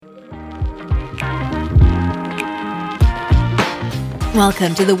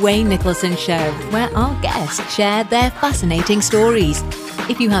Welcome to the Wayne Nicholson Show, where our guests share their fascinating stories.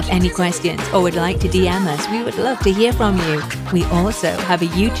 If you have any questions or would like to DM us, we would love to hear from you. We also have a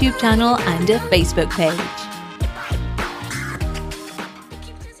YouTube channel and a Facebook page.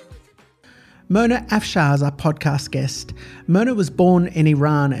 Mona Afshar is our podcast guest. Mona was born in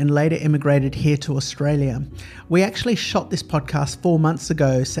Iran and later immigrated here to Australia. We actually shot this podcast 4 months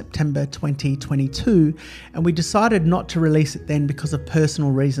ago, September 2022, and we decided not to release it then because of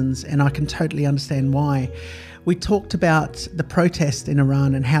personal reasons, and I can totally understand why. We talked about the protest in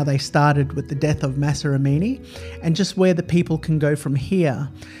Iran and how they started with the death of Mahsa Amini and just where the people can go from here.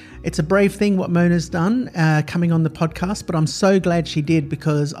 It's a brave thing what Mona's done coming on the podcast, but I'm so glad she did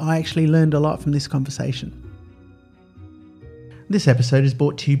because I actually learned a lot from this conversation. This episode is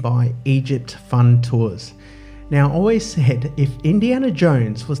brought to you by Egypt Fun Tours. Now, I always said if Indiana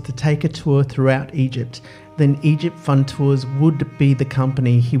Jones was to take a tour throughout Egypt, then Egypt Fun Tours would be the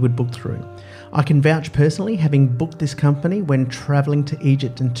company he would book through. I can vouch personally, having booked this company when travelling to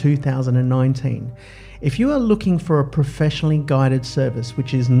Egypt in 2019. If you are looking for a professionally guided service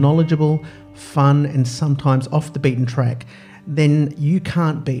which is knowledgeable, fun and sometimes off the beaten track, then you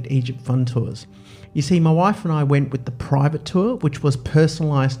can't beat Egypt Fun Tours. You see, my wife and I went with the private tour, which was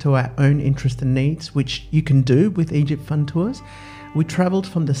personalised to our own interest and needs, which you can do with Egypt Fun Tours. We travelled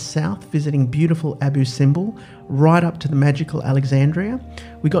from the south, visiting beautiful Abu Simbel, right up to the magical Alexandria.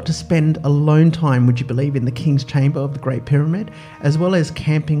 We got to spend alone time, would you believe, in the King's Chamber of the Great Pyramid, as well as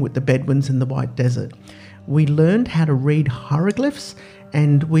camping with the Bedouins in the White Desert. We learned how to read hieroglyphs,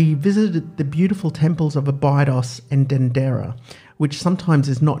 and we visited the beautiful temples of Abydos and Dendera, which sometimes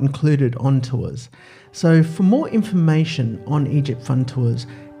is not included on tours. So for more information on Egypt Fun Tours,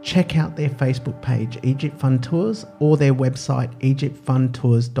 check out their Facebook page, Egypt Fun Tours, or their website,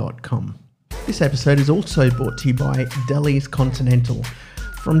 egyptfuntours.com. This episode is also brought to you by Delhi's Continental.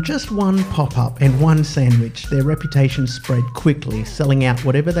 From just one pop-up and one sandwich, their reputation spread quickly, selling out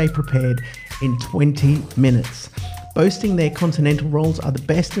whatever they prepared in 20 minutes. Boasting their continental rolls are the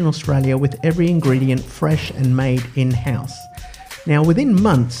best in Australia, with every ingredient fresh and made in-house. Now, within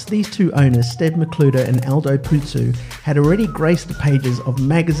months, these two owners, Steve McCluder and Aldo Puzzu, had already graced the pages of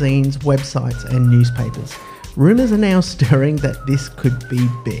magazines, websites and newspapers. Rumours are now stirring that this could be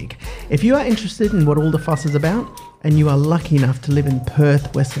big. If you are interested in what all the fuss is about, and you are lucky enough to live in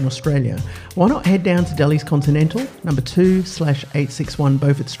Perth, Western Australia, why not head down to Delhi's Continental, number 2/861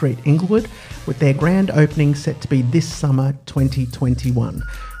 Beaufort Street, Inglewood, with their grand opening set to be this summer 2021.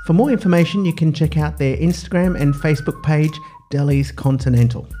 For more information, you can check out their Instagram and Facebook page, Delhi's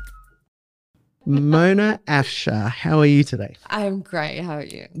Continental. Mona Afshar, how are you today? I'm great. How are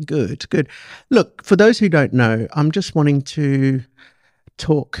you? Good. Look, for those who don't know, I'm just wanting to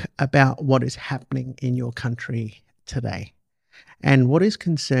talk about what is happening in your country today and what is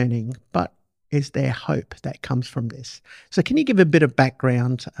concerning, but is there hope that comes from this? So can you give a bit of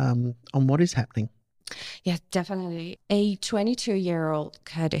background on what is happening? Yeah, definitely. A 22-year-old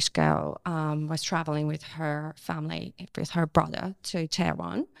Kurdish girl was traveling with her family, with her brother, to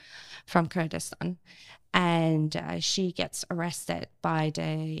Tehran from Kurdistan. And she gets arrested by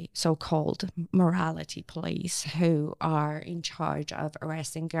the so-called morality police, who are in charge of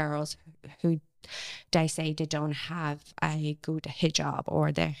arresting girls who they say they don't have a good hijab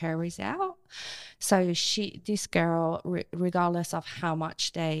or their hair is out. So this girl, regardless of how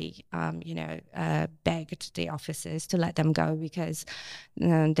much they, begged the officers to let them go because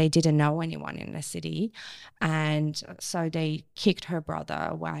they didn't know anyone in the city. And so they kicked her brother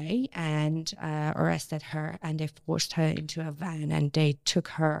away and arrested her, and they forced her into a van and they took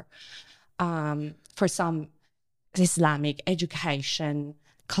her for some Islamic education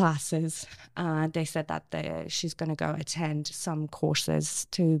classes. They said that she's going to go attend some courses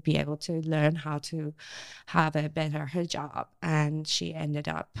to be able to learn how to have a better hijab, and she ended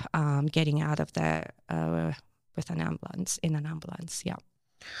up getting out of there with an ambulance.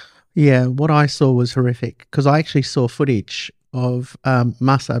 Yeah, what I saw was horrific because I actually saw footage of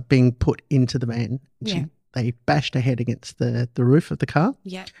Mahsa being put into the van. They bashed her head against the roof of the car,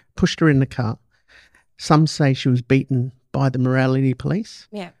 pushed her in the car. Some say she was beaten by the morality police,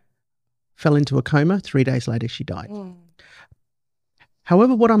 fell into a coma. 3 days later, she died.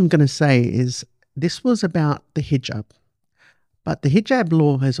 However, what I'm going to say is this was about the hijab, but the hijab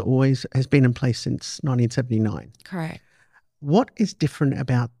law has been in place since 1979. Correct. What is different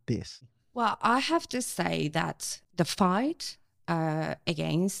about this? Well, I have to say that the fight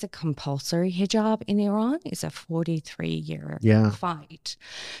against the compulsory hijab in Iran is a 43-year fight.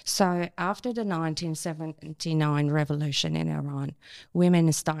 So after the 1979 revolution in Iran,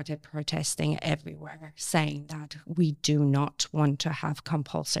 women started protesting everywhere, saying that we do not want to have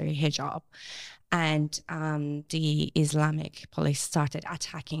compulsory hijab. And the Islamic police started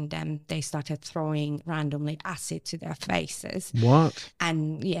attacking them. They started throwing randomly acid to their faces. What?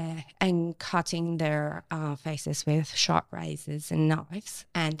 And cutting their faces with sharp razors and knives.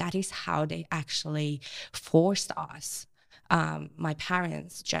 And that is how they actually forced us, my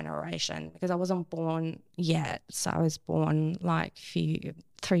parents' generation, because I wasn't born yet. So I was born like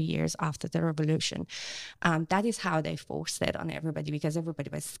 3 years after the revolution. That is how they forced it on everybody, because everybody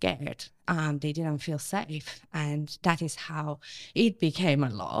was scared. They didn't feel safe. And that is how it became a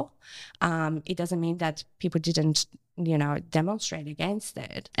law. It doesn't mean that people didn't, demonstrate against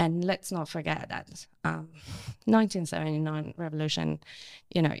it. And let's not forget that 1979 revolution,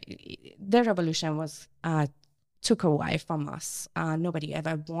 the revolution was took away from us. Nobody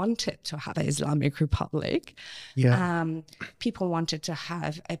ever wanted to have an Islamic Republic. People wanted to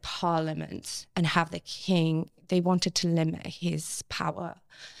have a parliament and have the king. They wanted to limit his power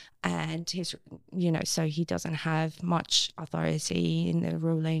and his, so he doesn't have much authority in the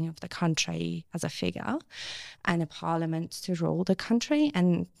ruling of the country as a figure, and a parliament to rule the country.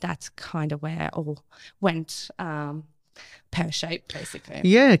 And that's kind of where it all went pear-shaped, basically.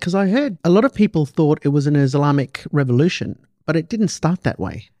 Yeah, because I heard a lot of people thought it was an Islamic revolution, but it didn't start that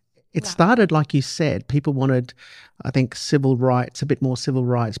way. It started, like you said, people wanted, I think, civil rights, a bit more civil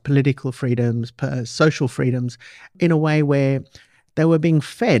rights, political freedoms, social freedoms, in a way where they were being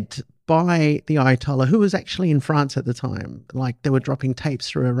fed by the Ayatollah, who was actually in France at the time. Like, they were dropping tapes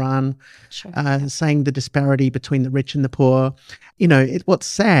through Iran, saying the disparity between the rich and the poor. What's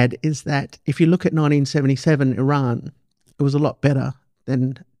sad is that if you look at 1977 Iran, it was a lot better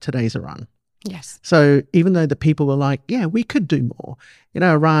than today's Iran. Yes. So even though the people were like, yeah, we could do more.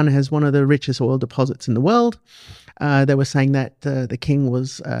 Iran has one of the richest oil deposits in the world. They were saying that the king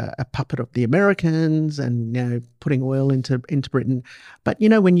was a puppet of the Americans and, putting oil into Britain. But,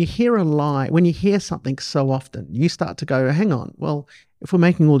 when you hear a lie, when you hear something so often, you start to go, hang on, well, if we're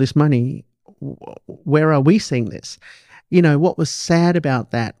making all this money, where are we seeing this? What was sad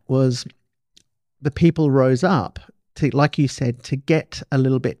about that was the people rose up to, like you said, to get a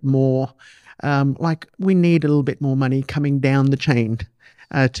little bit more, we need a little bit more money coming down the chain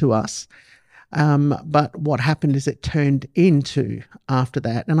to us. But what happened is it turned into, after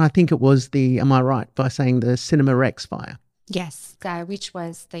that, and I think it was am I right by saying the Cinema Rex fire? Yes, which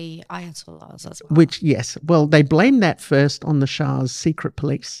was the Ayatollahs as well. Which, yes. Well, they blamed that first on the Shah's secret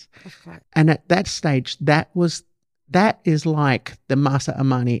police. Okay. And at that stage, that is like the Masa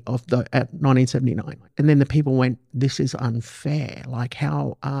Amani of 1979. And then the people went, this is unfair. Like,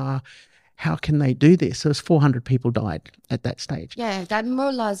 how can they do this? So 400 people died at that stage. Yeah, that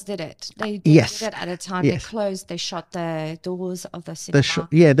mullahs did it. They did it at a time. Yes. They shut the doors of the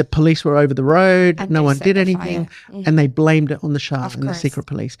cinema. The police were over the road. And no one did anything. Mm-hmm. And they blamed it on the Shah and the secret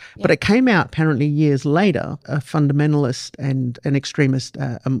police. Yeah. But it came out apparently years later, a fundamentalist and an extremist,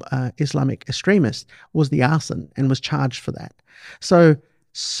 Islamic extremist was the arson and was charged for that.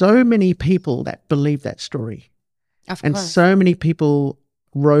 So many people that believed that story. Of and course. So many people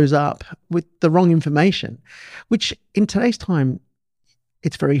rose up with the wrong information, which in today's time,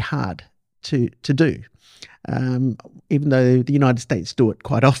 it's very hard to do, even though the United States do it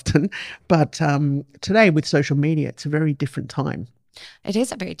quite often. But today with social media, it's a very different time. It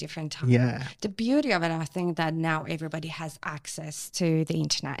is a very different time. Yeah. The beauty of it, I think, that now everybody has access to the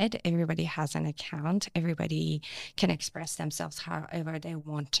internet. Everybody has an account. Everybody can express themselves however they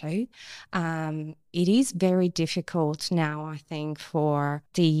want to. It is very difficult now, I think, for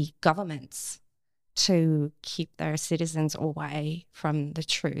the governments to keep their citizens away from the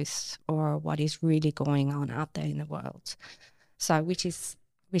truth or what is really going on out there in the world. So, which is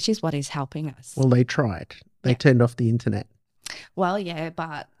what is helping us. Well, they tried. They turned off the internet. Well, yeah,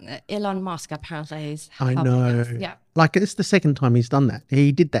 but Elon Musk apparently is I helping know. us. Yeah. Like, it's the second time he's done that.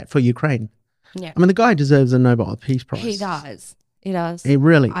 He did that for Ukraine. Yeah. I mean, the guy deserves a Nobel Peace Prize. He does. He does. He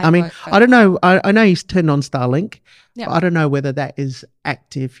really. I mean, I don't know. I know he's turned on Starlink. Yeah. But I don't know whether that is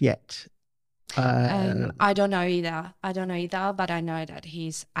active yet. I don't know either. But I know that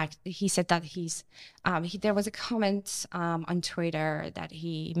he said that there was a comment on Twitter that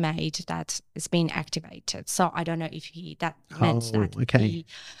he made that it's been activated. So I don't know if he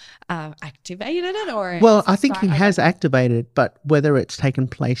activated it or. Well, I think he has activated, but whether it's taken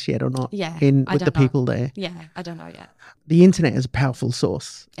place yet or not. Yeah, with the people there. Yeah, I don't know yet. The internet is a powerful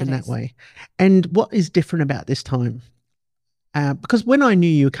source in that way. And what is different about this time? because when I knew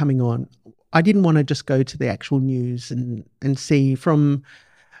you were coming on, I didn't want to just go to the actual news and see from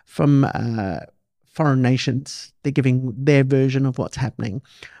foreign nations, they're giving their version of what's happening.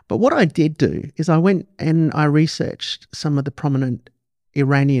 But what I did do is I went and I researched some of the prominent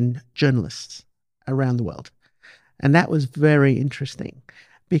Iranian journalists around the world. And that was very interesting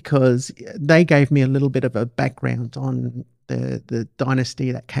because they gave me a little bit of a background on the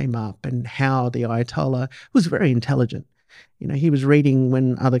dynasty that came up and how the Ayatollah was very intelligent. You know, he was reading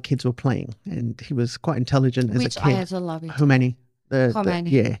when other kids were playing, and he was quite intelligent as Which a kid. Ayatollah? Khomeini.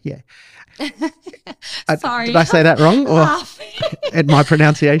 Khomeini. Yeah. Sorry. Did I say that wrong or at my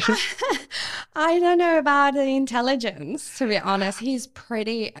pronunciation? I don't know about the intelligence, to be honest. He's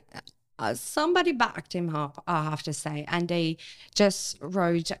pretty... somebody backed him up, I have to say, and they just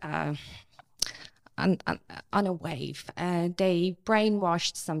rode on a wave. They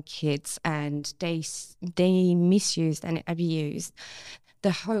brainwashed some kids, and they misused and abused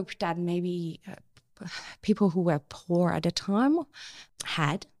the hope that maybe people who were poor at the time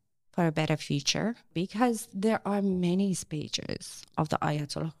had for a better future, because there are many speeches of the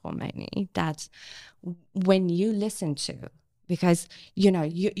Ayatollah Khomeini that when you listen to, because you're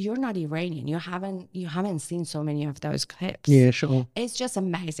not Iranian, you haven't seen so many of those clips. Yeah, sure. It's just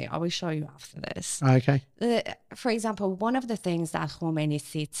amazing. I will show you after this. Okay. For example, one of the things that Khomeini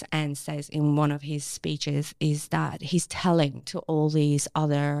sits and says in one of his speeches is that he's telling to all these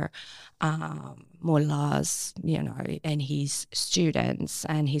other mullahs, and his students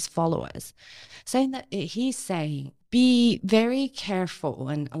and his followers, saying that he's saying, be very careful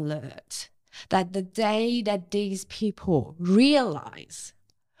and alert, that the day that these people realize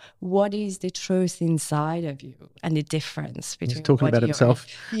what is the truth inside of you and the difference between He's talking about himself.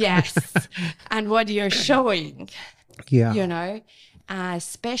 Yes, and what you're showing. Yeah.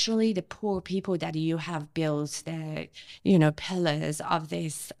 Especially the poor people that you have built the, pillars of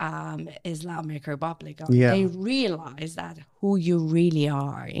this Islamic Republic. Yeah. They realize that who you really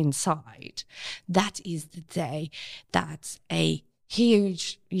are inside. That is the day that a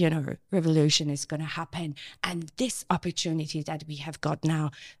huge, revolution is going to happen. And this opportunity that we have got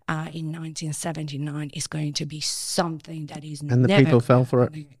now in 1979 is going to be something that is and the people fell for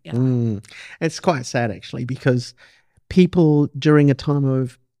it. Yeah. It's quite sad, actually, because people during a time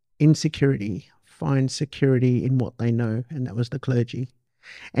of insecurity find security in what they know, and that was the clergy.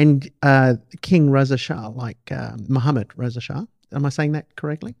 And King Reza Shah, like Mohammed Reza Shah, am I saying that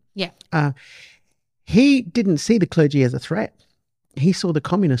correctly? Yeah. He didn't see the clergy as a threat. He saw the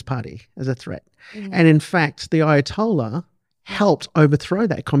Communist Party as a threat. Mm-hmm. And in fact, the Ayatollah helped overthrow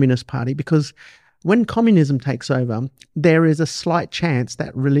that Communist Party, because when communism takes over, there is a slight chance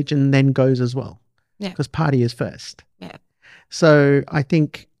that religion then goes as well. Yeah. Because party is first. Yeah. So I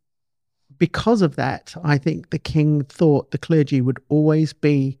think because of that, I think the king thought the clergy would always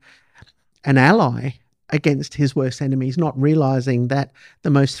be an ally against his worst enemies, not realizing that the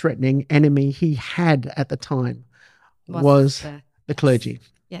most threatening enemy he had at the time was the clergy.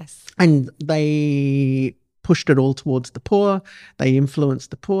 Yes. And they pushed it all towards the poor. They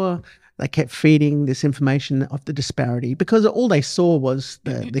influenced the poor. They kept feeding this information of the disparity, because all they saw was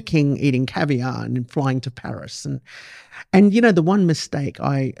the king eating caviar and flying to Paris. And the one mistake,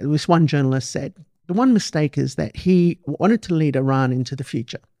 this one journalist said, the one mistake is that he wanted to lead Iran into the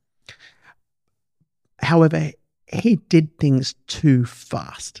future. However, he did things too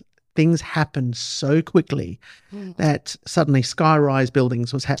fast. Things happened so quickly that suddenly sky-rise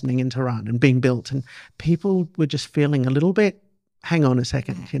buildings was happening in Tehran and being built, and people were just feeling a little bit, hang on a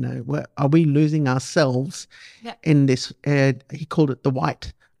second, are we losing ourselves in this? He called it the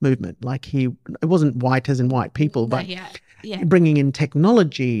white movement. Like it wasn't white as in white people, but bringing in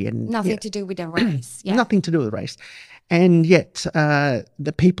technology and nothing to do with the race. Nothing to do with race. And yet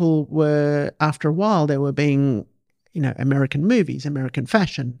the people were, after a while, they were being, American movies, American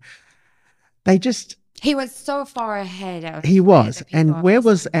fashion. He was so far ahead of. He was. And where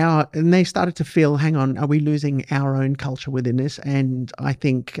was and they started to feel, hang on, are we losing our own culture within this? And I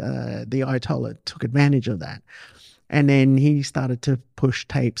think the Ayatollah took advantage of that. And then he started to push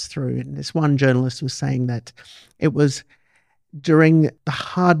tapes through. And this one journalist was saying that it was during the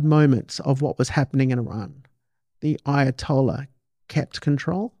hard moments of what was happening in Iran, the Ayatollah kept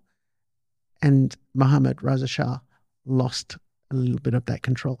control, and Mohammed Reza Shah lost a little bit of that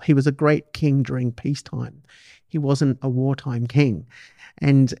control. He was a great king during peacetime. He wasn't a wartime king.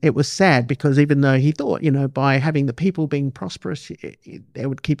 And it was sad, because even though he thought, by having the people being prosperous, they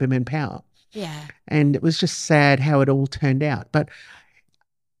would keep him in power. Yeah. And it was just sad how it all turned out. But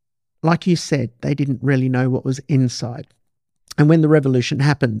like you said, they didn't really know what was inside. And when the revolution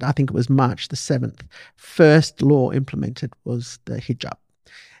happened, I think it was March the 7th, first law implemented was the hijab.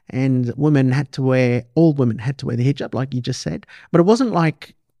 And all women had to wear the hijab, like you just said. But it wasn't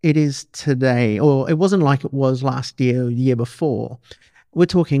like it is today, or it wasn't like it was last year or the year before. We're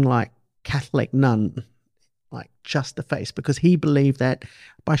talking like Catholic nun, like just the face, because he believed that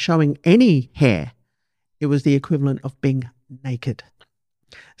by showing any hair, it was the equivalent of being naked.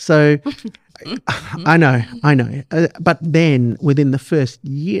 So I know. But then within the first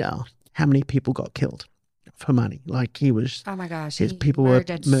year, how many people got killed for money? Like he was. Oh my gosh, his he people were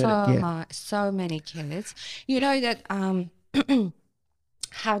murdered murdered. so many kids. You know that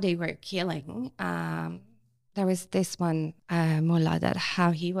how they were killing. There was this one mullah that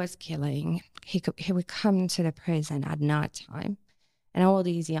how he was killing. He would come to the prison at night time, and all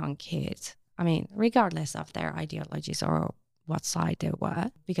these young kids. I mean, regardless of their ideologies or what side they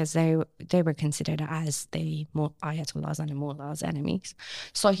were, because they were considered as the ayatollahs and the mullahs' enemies.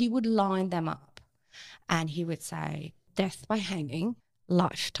 So he would line them up, and he would say, "Death by hanging,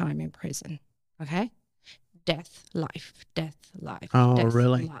 lifetime in prison." Okay. Death, life, death, life, Oh, death,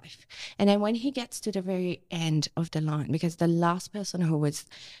 really? life. And then when he gets to the very end of the line, because the last person who was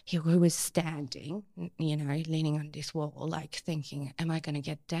standing, you know, leaning on this wall, like thinking, am I going to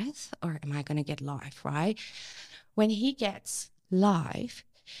get death or am I going to get life, right? When he gets life,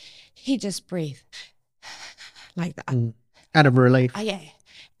 he just breathes like that. Out of relief. Yeah.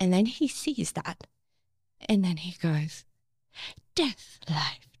 And then he sees that. And then he goes, death,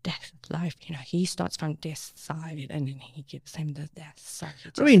 life, death, life. You know, he starts from this side and then he gives him the death. So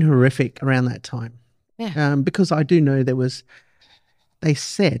I mean, horrific around that time. Yeah. Because I do know they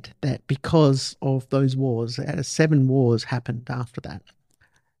said that because of those wars, 7 wars happened after that.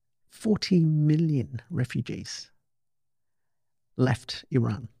 40 million refugees left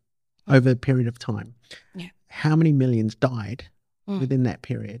Iran over a period of time. Yeah. How many millions died within that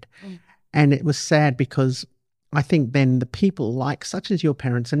period? And it was sad because I think then the people like such as your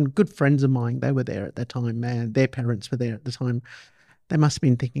parents and good friends of mine, they were there at that time, and their parents were there at the time. They must have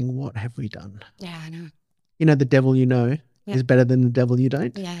been thinking, what have we done? Yeah, I know. You know, the devil you know is better than the devil you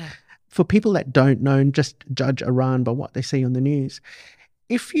don't. Yeah. For people that don't know and just judge Iran by what they see on the news,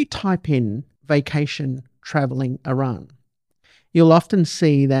 if you type in vacation traveling Iran, you'll often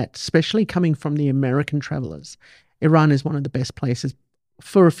see that, especially coming from the American travelers, Iran is one of the best places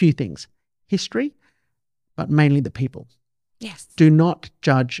for a few things. History, but mainly the people. Yes. Do not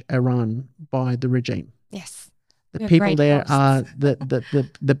judge Iran by the regime. Yes. The We're people great there hosts. are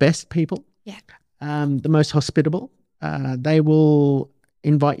the best people. Yeah. The most hospitable. They will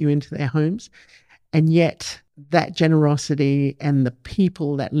invite you into their homes. And yet that generosity and the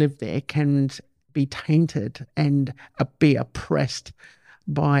people that live there can be tainted and be oppressed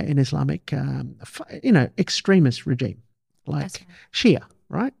by an Islamic, extremist regime like That's right. Shia,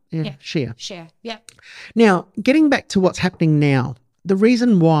 right? Yeah. Shia. Share. Yeah. Now, getting back to what's happening now, the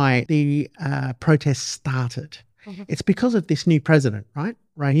reason why the protests started, it's because of this new president, right?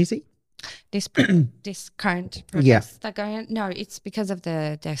 Raisi? This current Yeah. protests that going on. No, it's because of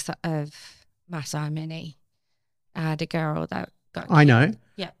the death of Mahsa Amini, the girl that got I killed. know.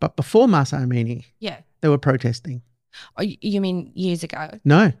 Yeah. But before Mahsa Amini, Yeah. they were protesting. Oh, you mean years ago?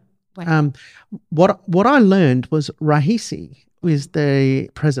 No. When? What I learned was Raisi was the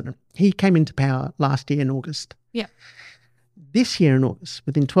president. He came into power last year in August. Yeah. This year in August,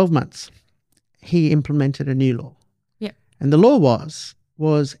 within 12 months, he implemented a new law. Yeah. And the law was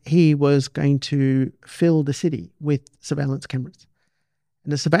he was going to fill the city with surveillance cameras.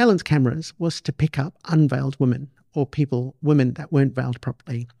 And the surveillance cameras was to pick up unveiled women or women that weren't veiled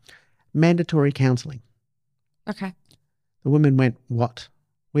properly. Mandatory counselling. Okay. The women went, what?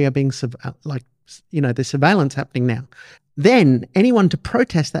 We are being, there's surveillance happening now. Then anyone to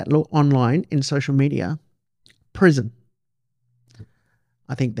protest that law online in social media, prison.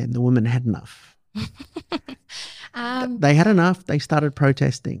 I think then the women had enough. They had enough. They started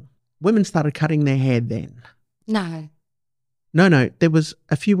protesting. Women started cutting their hair then. No. No. There was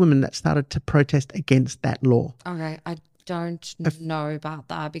a few women that started to protest against that law. Okay. I don't know about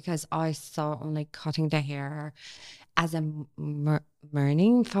that because I saw only cutting the hair as a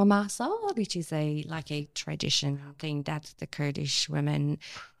mourning for Mahsa, which is a tradition thing that the Kurdish women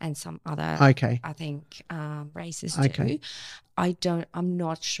and some other, I think, races do. I'm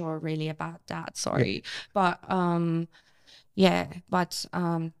not sure really about that. Sorry, but But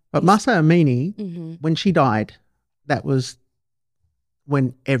Mahsa Amini, when she died, that was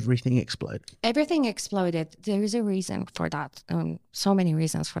when everything exploded. Everything exploded. There is a reason for that. So many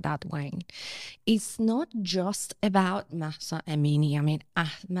reasons for that, Wayne. It's not just about Mahsa Amini. I mean,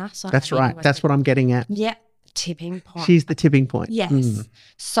 Mahsa That's Amini right. That's what I'm getting at. Yeah. tipping point. She's the tipping point. Yes.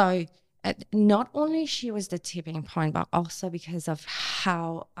 So not only she was the tipping point, but also because of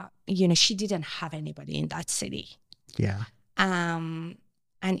how, she didn't have anybody in that city. Yeah. And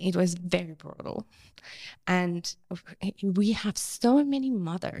it was very brutal. And we have so many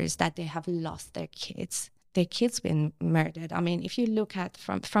mothers that they have lost their kids. Their kids been murdered. I mean, if you look at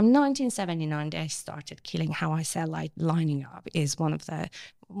from 1979, they started killing. How I said, like, lining up is one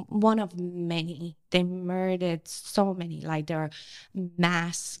of many. They murdered so many. Like, there are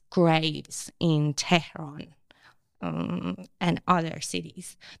mass graves in Tehran. And other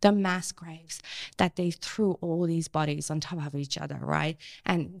cities, the mass graves that they threw all these bodies on top of each other, right?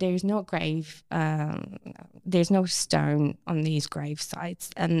 And there's no grave, there's no stone on these grave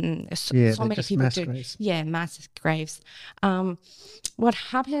sites, and so many people mass do. Graves. Yeah, mass graves. What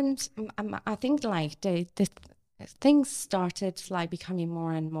happened? I think like the things started like becoming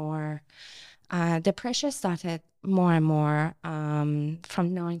more and more. The pressure started more and more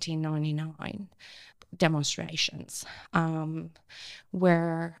from 1999. Demonstrations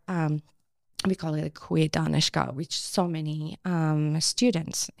where we call it a queer danishgah, which so many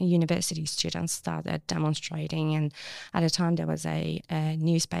students, university students, started demonstrating. And at the time there was a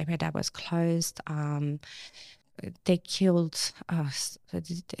newspaper that was closed. They killed us.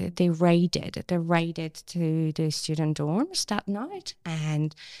 They raided to the student dorms that night,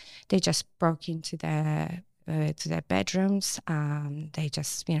 and they just broke into their bedrooms. They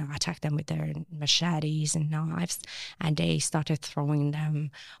just, attacked them with their machetes and knives, and they started throwing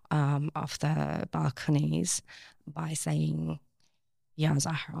them off the balconies by saying, "Ya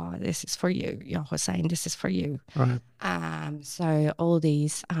Zahra, this is for you. Ya Hussein, this is for you." Right. So all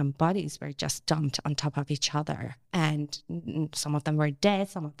these bodies were just dumped on top of each other, and some of them were dead,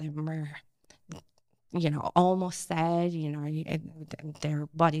 some of them were almost dead, their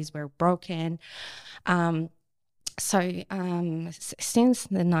bodies were broken. Since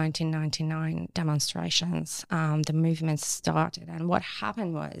the 1999 demonstrations, the movement started. And what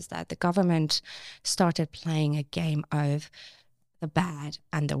happened was that the government started playing a game of the bad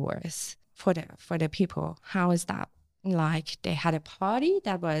and the worse for the people. How is that? Like, they had a party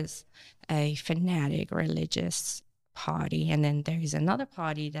that was a fanatic religious party, and then there is another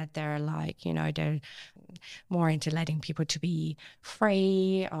party that they're like, they're more into letting people to be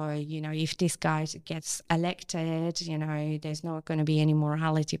free, or if this guy gets elected, there's not going to be any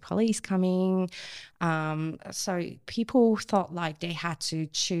morality police coming. So people thought like they had to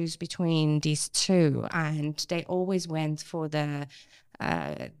choose between these two, and they always went for the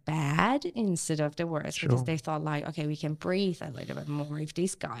bad instead of the worst. Sure. Because they thought like, okay, we can breathe a little bit more if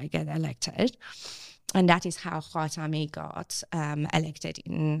this guy get elected. And that is how Khatami got elected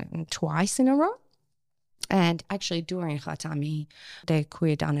twice in a row. And actually during Khatami, the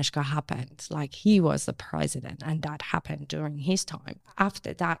queer danishgah happened. Like, he was the president, and that happened during his time.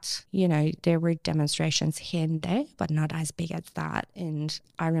 After that, there were demonstrations here and there, but not as big as that. And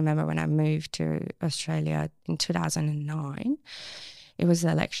I remember when I moved to Australia in 2009, it was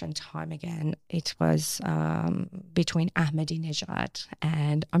election time again. It was between Ahmadinejad,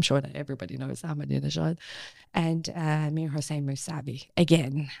 and I'm sure that everybody knows Ahmadinejad, and Mir Hossein Mousavi.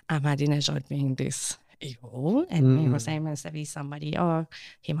 Again, Ahmadinejad being this evil, and Mir Hossein Mousavi somebody,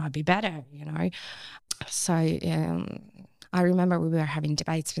 he might be better, So I remember we were having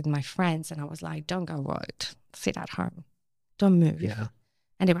debates with my friends, and I was like, don't go vote, sit at home, don't move. Yeah.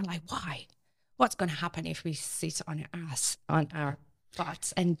 And they were like, why? What's going to happen if we sit on our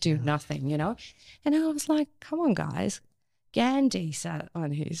butts and do nothing, And I was like, come on, guys. Gandhi sat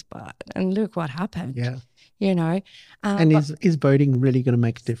on his butt, and look what happened. Yeah. And is voting really going to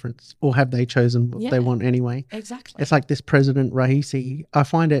make a difference, or have they chosen what they want anyway? Exactly. It's like this President Raisi. I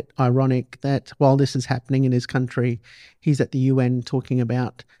find it ironic that while this is happening in his country, he's at the UN talking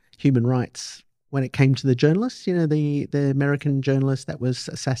about human rights. When it came to the journalist, the American journalist that was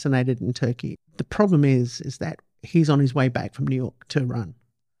assassinated in Turkey. The problem is that he's on his way back from New York to run.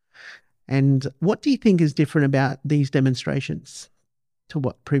 And what do you think is different about these demonstrations to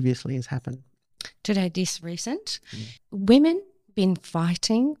what previously has happened? Today, this recent, women been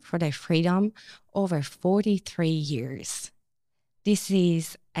fighting for their freedom over 43 years. This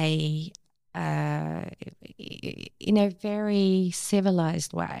is in a very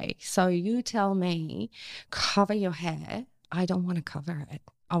civilized way. So you tell me, cover your hair. I don't want to cover it.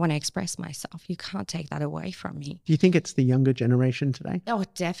 I want to express myself. You can't take that away from me. Do you think it's the younger generation today? Oh,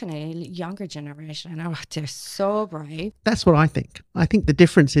 definitely. Younger generation. Oh, they're so brave. That's what I think. I think the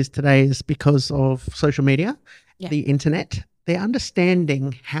difference is today is because of social media, the internet. They're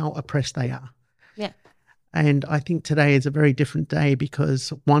understanding how oppressed they are. Yeah. And I think today is a very different day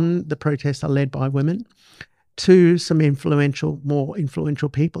because, one, the protests are led by women. Two, some more influential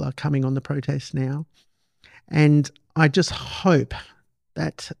people are coming on the protests now. And I just hope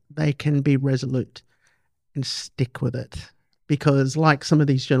that they can be resolute and stick with it. Because like some of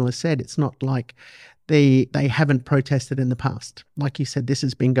these journalists said, it's not like they haven't protested in the past. Like you said, this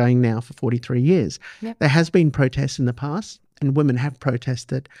has been going now for 43 years. Yep. There has been protests in the past and women have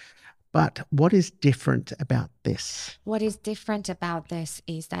protested. But what is different about this? What is different about this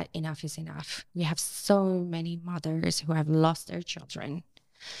is that enough is enough. We have so many mothers who have lost their children.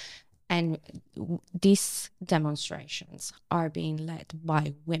 And these demonstrations are being led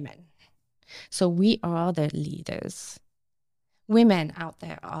by women. So we are the leaders. Women out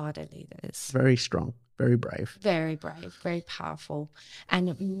there are the leaders. Very strong, very brave. Very brave, very powerful.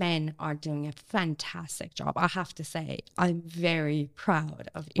 And men are doing a fantastic job. I have to say, I'm very proud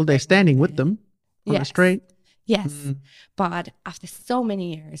of Well, they're standing with them on the street. Yes. But after so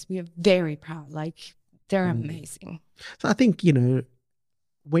many years, we are very proud. Like, they're amazing. So I think, you know,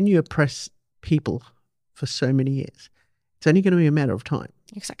 when you oppress people for so many years, it's only going to be a matter of time.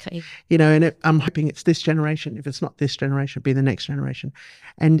 Exactly. You know, and I'm hoping it's this generation. If it's not this generation, it'll be the next generation.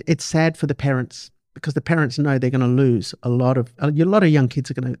 And it's sad for the parents because the parents know they're going to lose a lot of young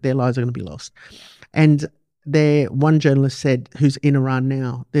kids their lives are going to be lost. And one journalist said, who's in Iran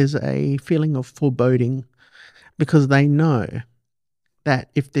now, there's a feeling of foreboding because they know that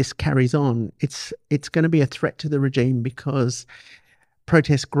if this carries on, it's going to be a threat to the regime because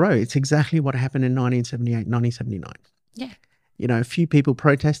protests grow. It's exactly what happened in 1978, 1979. Yeah. You know, a few people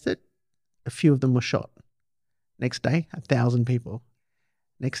protested, a few of them were shot. Next day, 1,000 people.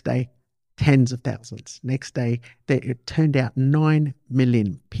 Next day, tens of thousands. Next day, it turned out 9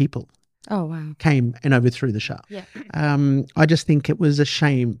 million people came and overthrew the Shah. Yeah. I just think it was a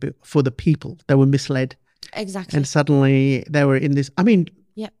shame for the people. They were misled. Exactly. And suddenly they were in this. I mean,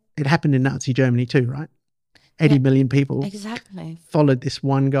 it happened in Nazi Germany too, right? 80 million people followed this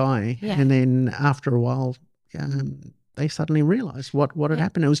one guy. Yeah. And then after a while, they suddenly realized what had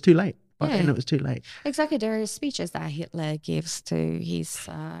happened. It was too late. And it was too late. Exactly. There are speeches that Hitler gives to his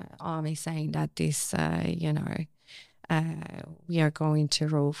army saying that this, we are going to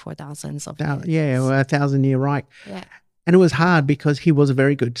rule for thousands of years. Yeah, 1,000-year Reich. Yeah. And it was hard because he was a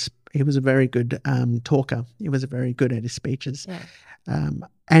very good talker. He was very good at his speeches. Yeah.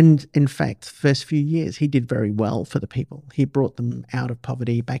 And in fact, the first few years, he did very well for the people. He brought them out of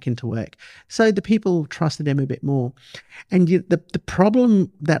poverty, back into work. So the people trusted him a bit more. And the problem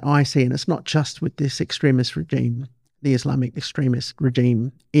that I see, and it's not just with this extremist regime, the Islamic extremist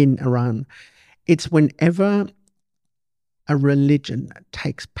regime in Iran, it's whenever a religion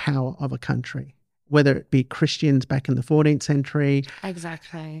takes power of a country, whether it be Christians back in the 14th century.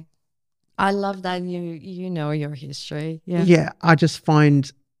 Exactly. I love that you know your history. Yeah. Yeah, I just find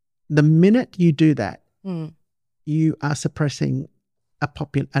the minute you do that, you are suppressing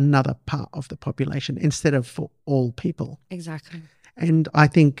another part of the population instead of for all people. Exactly. And I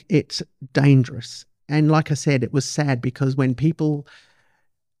think it's dangerous. And like I said, it was sad because when people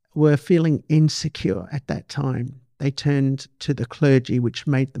were feeling insecure at that time, they turned to the clergy, which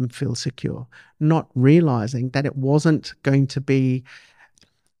made them feel secure, not realizing that it wasn't going to be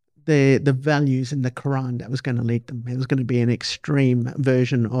the values in the Quran that was going to lead them. It was going to be an extreme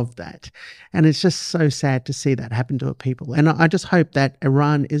version of that. And it's just so sad to see that happen to a people. And I just hope that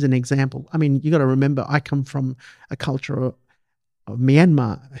Iran is an example. I mean, you got to remember, I come from a culture of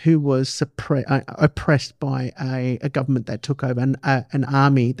Myanmar who was oppressed by a government that took over, an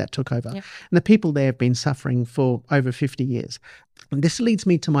army that took over. Yep. And the people there have been suffering for over 50 years. And this leads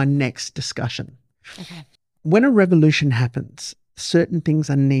me to my next discussion. Okay. When a revolution happens, certain things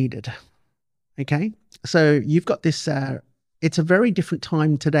are needed. Okay? So you've got this, it's a very different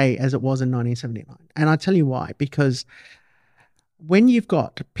time today as it was in 1979. And I tell you why, because when you've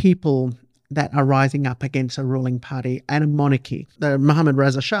got people that are rising up against a ruling party and a monarchy, the Mohammad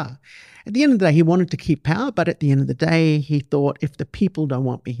Reza Shah, at the end of the day, he wanted to keep power, but at the end of the day, he thought, if the people don't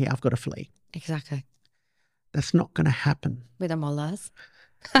want me here, I've got to flee. Exactly. That's not going to happen. With the mullahs.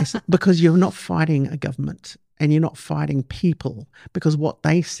 Because you're not fighting a government and you're not fighting people, because what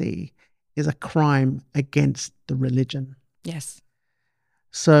they see is a crime against the religion. Yes.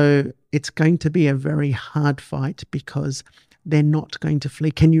 So it's going to be a very hard fight because they're not going to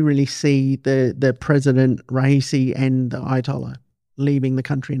flee. Can you really see the President Raisi and the Ayatollah leaving the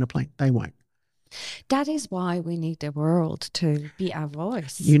country in a plane? They won't. That is why we need the world to be our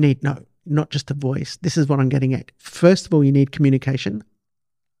voice. You need, not just a voice. This is what I'm getting at. First of all, you need communication.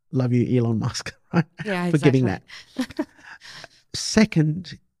 Love you, Elon Musk, right? Yeah, for getting that.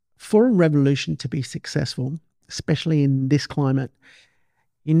 Second, for a revolution to be successful, especially in this climate,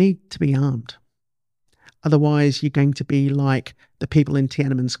 you need to be armed. Otherwise, you're going to be like the people in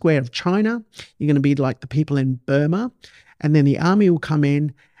Tiananmen Square of China. You're going to be like the people in Burma. And then the army will come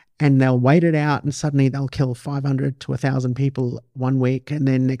in and they'll wait it out, and suddenly they'll kill 500 to 1,000 people one week. And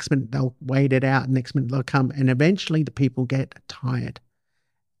then next minute they'll wait it out, and next minute they'll come. And eventually the people get tired.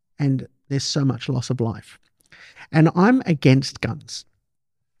 And there's so much loss of life. And I'm against guns.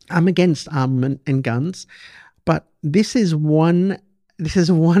 I'm against armament and guns. But this is one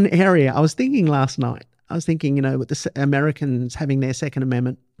area. I was thinking last night, with the Americans having their Second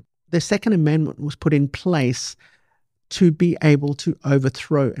Amendment. The Second Amendment was put in place to be able to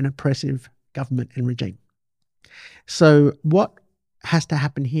overthrow an oppressive government and regime. So what has to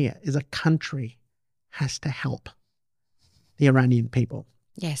happen here is a country has to help the Iranian people.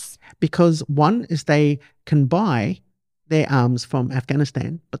 Yes. Because one is they can buy their arms from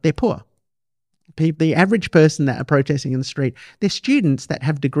Afghanistan, but they're poor. The average person that are protesting in the street, they're students that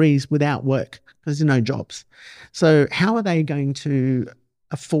have degrees without work because there's no jobs. So how are they going to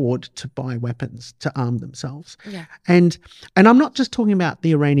afford to buy weapons to arm themselves? Yeah. And I'm not just talking about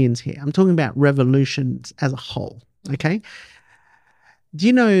the Iranians here. I'm talking about revolutions as a whole, okay? Do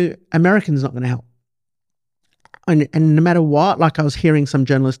you know Americans not going to help? And no matter what, like I was hearing some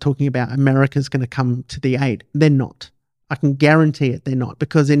journalists talking about America's going to come to the aid. They're not. I can guarantee it they're not.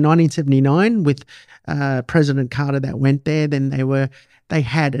 Because in 1979 with President Carter that went there, then they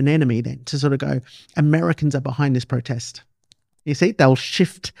had an enemy then to sort of go, Americans are behind this protest. You see, they'll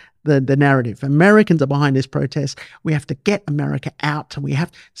shift the narrative. Americans are behind this protest. We have to get America out.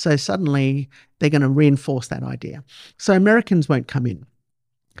 So suddenly they're going to reinforce that idea. So Americans won't come in.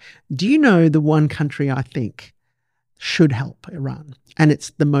 Do you know the one country I think should help Iran? And it's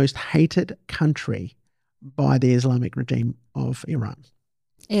the most hated country by the Islamic regime of Iran.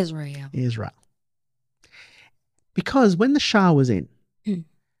 Israel. Because when the Shah was in,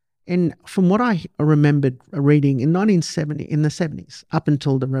 and from what I remembered reading in 1970, in the 70s, up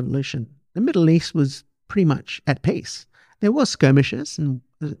until the revolution, the Middle East was pretty much at peace. There was skirmishes and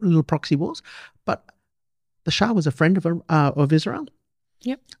little proxy wars, but the Shah was a friend of Israel.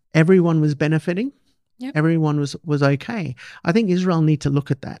 Yep. Everyone was benefiting. Yep. Everyone was okay. I think Israel need to look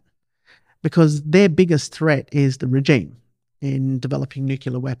at that because their biggest threat is the regime in developing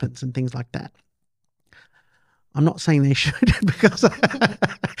nuclear weapons and things like that. I'm not saying they should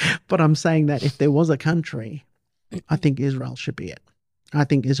but I'm saying that if there was a country, I think Israel should be it. I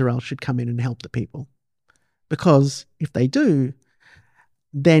think Israel should come in and help the people. Because if they do,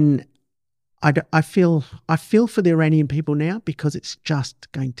 then I feel for the Iranian people now because it's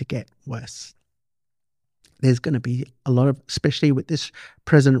just going to get worse. There's going to be a lot of, especially with this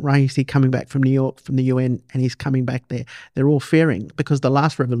President Raisi coming back from New York, from the UN, and he's coming back there. They're all fearing because the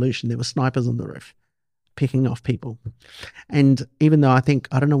last revolution, there were snipers on the roof picking off people. And even though I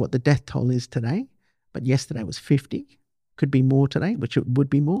don't know what the death toll is today, but yesterday was 50, could be more today, which it would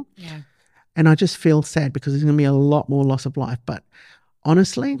be more. Yeah. And I just feel sad because there's going to be a lot more loss of life. But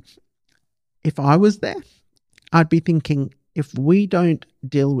honestly, if I was there, I'd be thinking, if we don't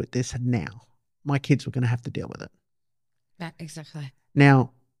deal with this now, my kids were going to have to deal with it. Yeah, exactly.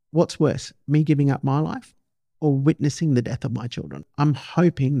 Now, what's worse, me giving up my life or witnessing the death of my children? I'm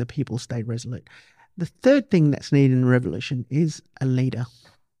hoping the people stay resolute. The third thing that's needed in a revolution is a leader.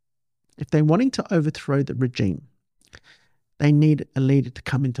 If they're wanting to overthrow the regime, they need a leader to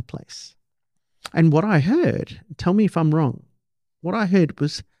come into place. And what I heard, tell me if I'm wrong, what I heard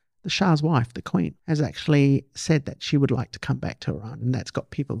was the Shah's wife, the Queen, has actually said that she would like to come back to Iran, and that's got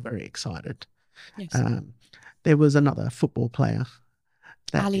people very excited. Yes. There was another football player.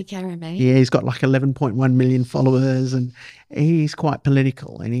 Ali Karami. Yeah, he's got like 11.1 million followers, and he's quite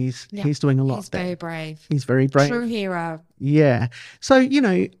political, and he's doing a lot. He's very brave. He's very brave. True hero. Yeah. So,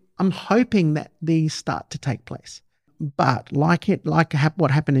 I'm hoping that these start to take place. But what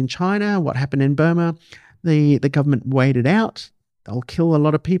happened in China, what happened in Burma, the government waited out. They'll kill a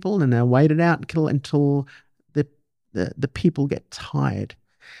lot of people, and they'll wait it out and kill until the people get tired.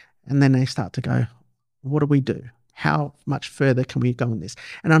 And then they start to go, what do we do? How much further can we go in this?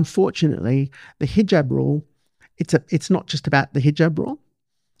 And unfortunately, the hijab rule, it's not just about the hijab rule,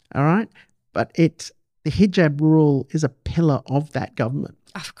 all right? But the hijab rule is a pillar of that government.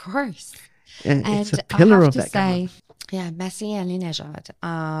 Of course. It's a pillar of that government. Yeah, Masih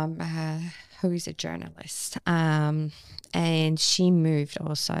Alinejad, who is a journalist, and she moved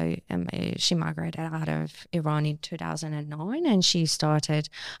also. She migrated out of Iran in 2009, and she started.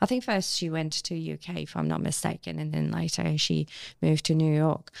 I think first she went to UK, if I'm not mistaken, and then later she moved to New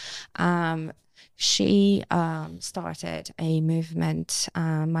York. She started a movement,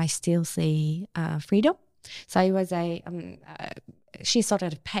 I Still See Freedom. So it was she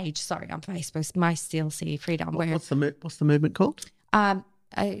started a page, sorry, on Facebook, My Still See Freedom. Where What's the movement called?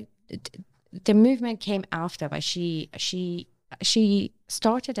 The movement came after, but she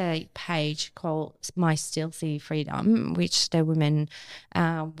started a page called My Still See Freedom, which the women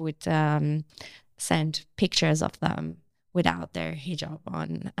would send pictures of them without their hijab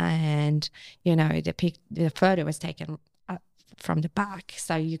on, and the photo was taken from the back,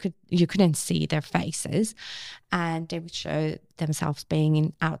 so you couldn't see their faces, and they would show themselves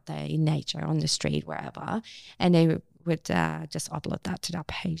being out there in nature, on the street, wherever, and they would just upload that to that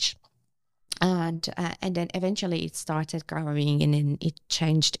page. And then eventually it started growing, and then it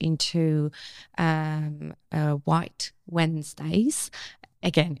changed into White Wednesdays.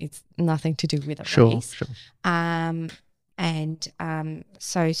 Again, it's nothing to do with a race. Sure.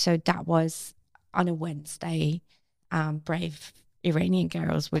 So that was on a Wednesday. Brave Iranian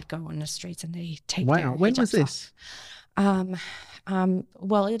girls would go on the streets and they take their hijabs. When was this?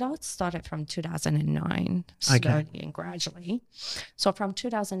 Well, it all started from 2009, slowly and gradually. So from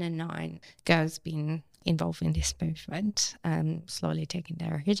 2009, girls been involved in this movement, slowly taking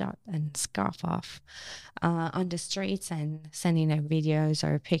their hijab and scarf off on the streets and sending their videos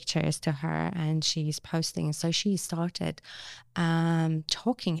or pictures to her, and she's posting. So she started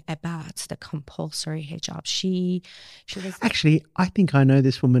talking about the compulsory hijab. She was actually, I think I know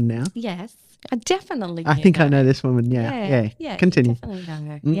this woman now. Yes. Definitely. I think I know this woman. Yeah. Continue. Definitely know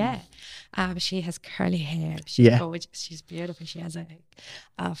her. Yeah. She has curly hair. She's gorgeous. She's beautiful. She has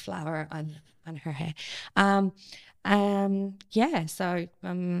a flower on her hair. So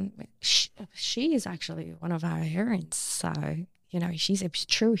she is actually one of our heroines. So, she's a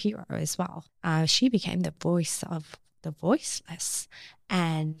true hero as well. She became the voice of the voiceless,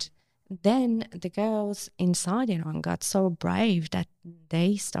 and then the girls inside Iran got so brave that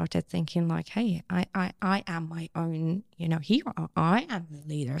they started thinking like, hey, I am my own, hero. I am the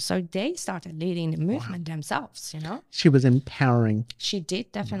leader. So they started leading the movement themselves, She was empowering. She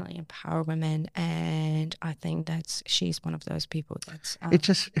did definitely empower women. And I think that she's one of those people that's...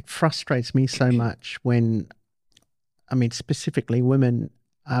 It frustrates me so much when, specifically women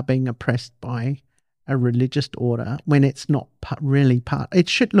are being oppressed by a religious order when it's not really part. It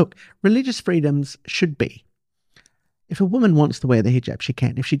should look, religious freedoms should be, if a woman wants to wear the hijab, she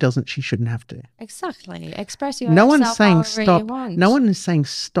can. If she doesn't, she shouldn't have to. Exactly. Express yourself. No one's saying stop. You want. No one is saying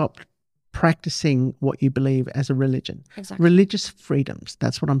stop practicing what you believe as a religion. Exactly. Religious freedoms.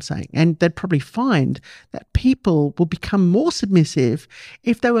 That's what I'm saying. And they'd probably find that people will become more submissive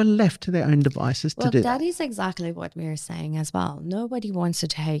if they were left to their own devices to do that. That is exactly what we're saying as well. Nobody wants to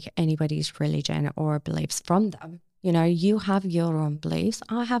take anybody's religion or beliefs from them. You have your own beliefs.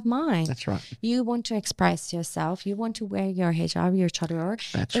 I have mine. That's right. You want to express yourself. You want to wear your hijab, your chador.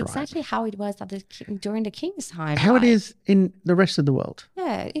 That's exactly how it was during the king's time. How it is in the rest of the world.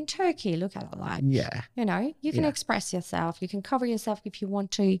 Yeah, in Turkey, look at it like. Yeah. You can express yourself. You can cover yourself if you want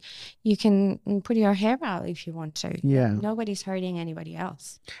to. You can put your hair out if you want to. Yeah. Nobody's hurting anybody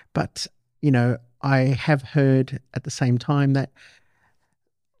else. But, I have heard at the same time that,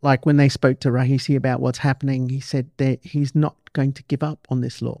 like when they spoke to Rahisi about what's happening, he said that he's not going to give up on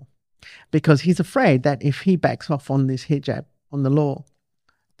this law because he's afraid that if he backs off on this hijab, on the law,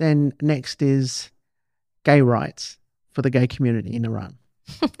 then next is gay rights for the gay community in Iran.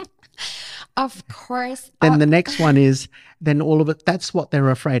 Of course. Then the next one is then all of it. That's what they're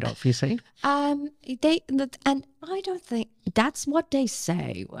afraid of, you see? And I don't think that's what they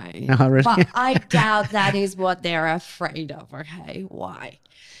say, Wayne. Oh, really? But I doubt that is what they're afraid of, okay? Why?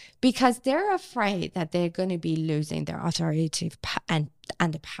 Because they're afraid that they're going to be losing their authority and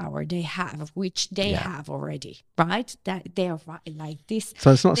the power they have, which they have already, right? That they're right, like this.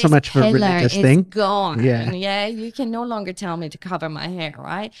 So it's not so much of a religious thing. Gone. Yeah. You can no longer tell me to cover my hair,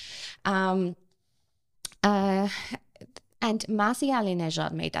 right? And Masih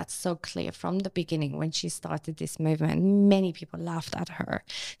Alinejad made that so clear from the beginning when she started this movement. Many people laughed at her,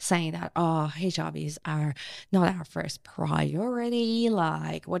 saying that, hijab is not our first priority.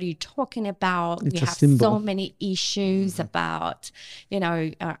 Like, what are you talking about? It's we a have symbol. so many issues about,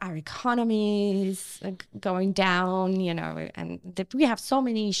 our economy is going down, and we have so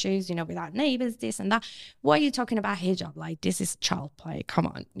many issues, with our neighbors, this and that. What are you talking about hijab? Like, this is child play. Come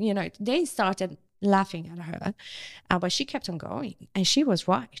on. They started laughing at her, but she kept on going, and she was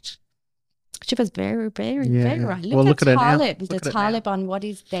right. She was very, very, very right. Look at the Taliban.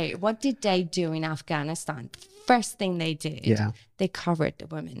 What did they do in Afghanistan? First thing they did, they covered the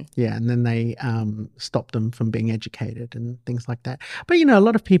women. Yeah, and then they stopped them from being educated and things like that. But a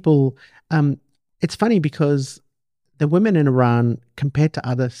lot of people, it's funny because the women in Iran, compared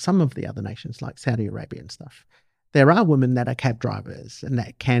to some of the other nations like Saudi Arabia and stuff, there are women that are cab drivers and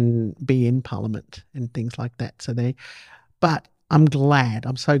that can be in parliament and things like that. But I'm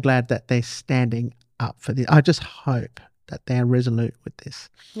so glad that they're standing up for this. I just hope that they're resolute with this.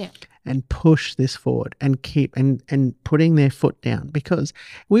 Yeah. And push this forward and keep and putting their foot down, because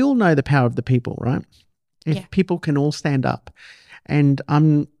we all know the power of the people, right? If people can all stand up, and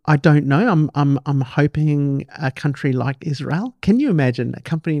I don't know, I'm hoping a country like Israel. Can you imagine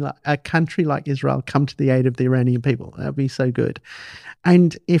a country like Israel come to the aid of the Iranian people? That would be so good.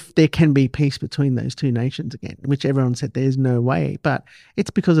 And if there can be peace between those two nations again, which everyone said there's no way, but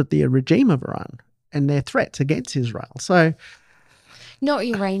it's because of the regime of Iran and their threats against Israel. So. No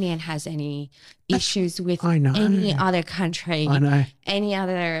Iranian has any issues with any other country. I know. Any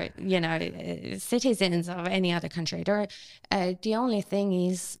other, citizens of any other country. The only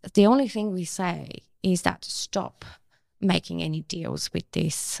thing we say is that stop making any deals with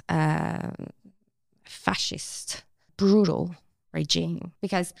this fascist, brutal regime,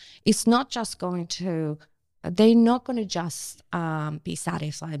 because it's not just they're not going to just be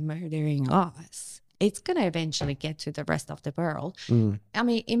satisfied murdering us. It's going to eventually get to the rest of the world. I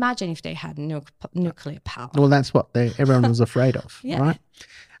mean, imagine if they had nuclear power. Well, that's what everyone was afraid of, right?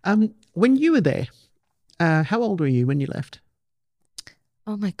 When you were there, how old were you when you left?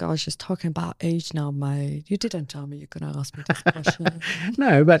 Oh my gosh, just talking about age now, mate. You didn't tell me you're going to ask me this question.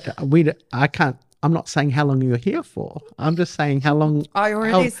 No, but I'm not saying how long you were here for. I'm just saying how long. I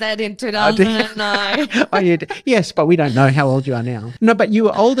already said in 2009. Oh, you did. Yes, but we don't know how old you are now. No, but you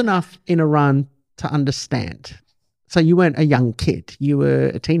were old enough in Iran to understand. So you weren't a young kid. You were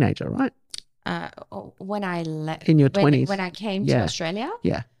a teenager, right? When I left. In your 20s. When I came to Australia?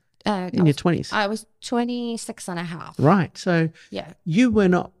 Yeah. In your 20s. I was 26 and a half. Right. So you were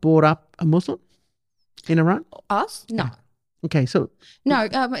not brought up a Muslim in Iran? Us? No. Okay, so... No,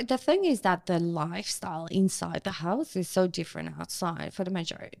 the thing is that the lifestyle inside the house is so different outside for the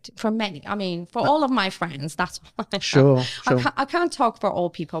majority, for many. I mean, for all of my friends, that's why. Sure. I can't talk for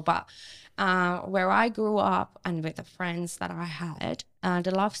all people, but where I grew up and with the friends that I had,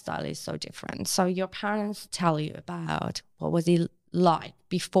 the lifestyle is so different. So your parents tell you about what was it like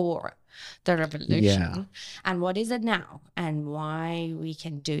before the revolution and what is it now, and why we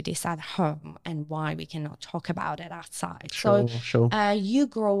can do this at home and why we cannot talk about it outside. Sure. You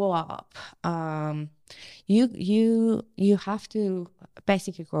grow up, you have to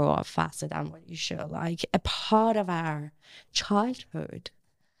basically grow up faster than what you should. Like a part of our childhood,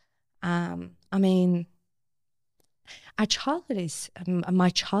 I mean, my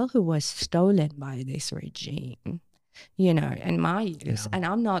childhood was stolen by this regime, in my youth, and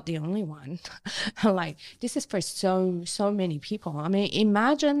I'm not the only one. Like, this is for so many people. I mean,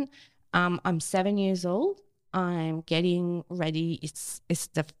 imagine I'm 7 years old. I'm getting ready. It's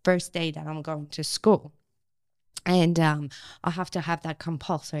the first day that I'm going to school. And I have to have that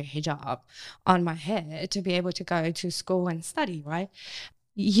compulsory hijab on my head to be able to go to school and study, right?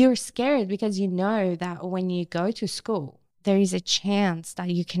 You're scared because you know that when you go to school, there is a chance that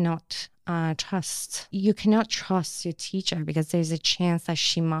you cannot trust. You cannot trust your teacher because there's a chance that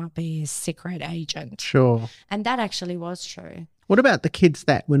she might be a secret agent. Sure. And that actually was true. What about the kids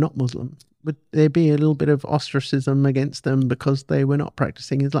that were not Muslim? Would there be a little bit of ostracism against them because they were not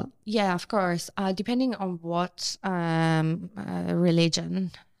practicing Islam? Yeah, of course. Depending on what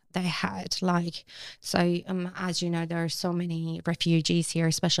religion they had. Like, so as you know, there are so many refugees here,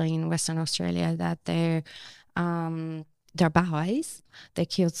 especially in Western Australia, that they're Baha'is. They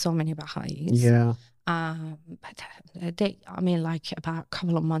killed so many Baha'is. Yeah. Like about a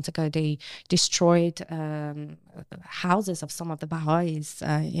couple of months ago, they destroyed houses of some of the Baha'is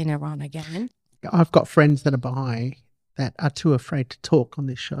in Iran again. I've got friends that are Baha'i that are too afraid to talk on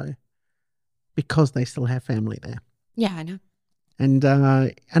this show because they still have family there. Yeah, I know. And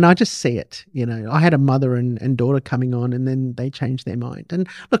I just see it, I had a mother and daughter coming on, and then they changed their mind. And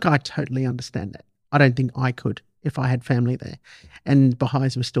look, I totally understand that. I don't think I could if I had family there, and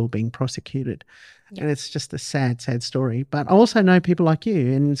Baha'is were still being prosecuted. Yeah. And it's just a sad, sad story. But I also know people like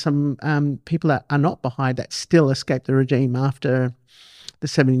you and some people that are not Baha'i that still escaped the regime after the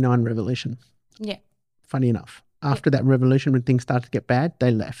 79 revolution. Yeah. Funny enough. After that revolution, when things started to get bad, they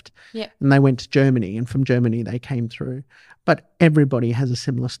left. Yeah. And they went to Germany, and from Germany they came through. But everybody has a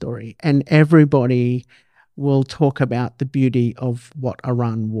similar story, and everybody will talk about the beauty of what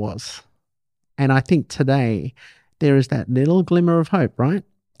Iran was. And I think today there is that little glimmer of hope, right?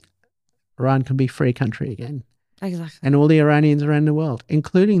 Iran can be a free country again. Exactly. And all the Iranians around the world,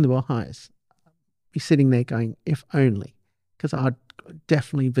 including the Baha'is, be sitting there going, if only, because I'd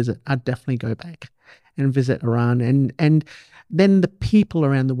definitely visit, I'd definitely go back and visit Iran, and then the people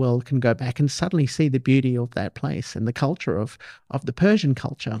around the world can go back and suddenly see the beauty of that place and the culture of the Persian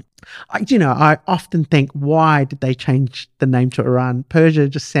culture. I often think, why did they change the name to Iran? Persia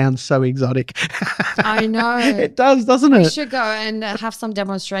just sounds so exotic. I know. It does, doesn't We it? should go and have some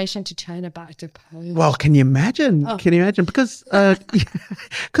demonstration to turn it back to Persia. Well, can you imagine? Oh. Can you imagine? Because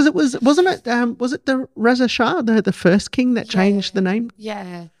it wasn't it? Was it the Reza Shah, the first king that changed the name?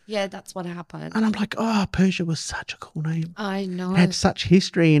 Yeah, that's what happened. And I'm like, oh, Persia was such a cool name. I know. It had such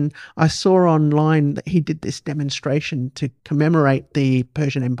history. And I saw online that he did this demonstration to commemorate the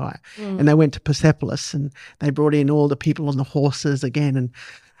Persian Empire. And they went to Persepolis and they brought in all the people on the horses again. And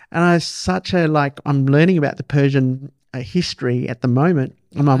I'm learning about the Persian history at the moment.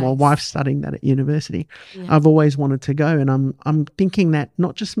 And my wife's studying that at university. Yeah. I've always wanted to go, and I'm thinking that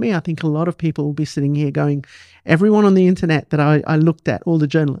not just me, I think a lot of people will be sitting here going, everyone on the internet that I looked at, all the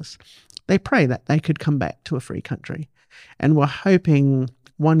journalists, they pray that they could come back to a free country. And we're hoping.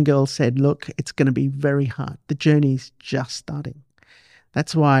 One girl said, look, it's going to be very hard. The journey's just starting.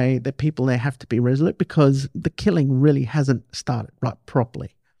 That's why the people there have to be resolute, because the killing really hasn't started right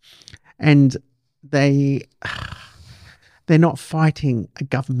properly. And they're not fighting a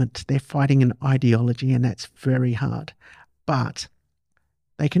government, they're fighting an ideology, and that's very hard. But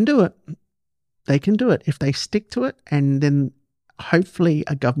they can do it. They can do it if they stick to it, and then hopefully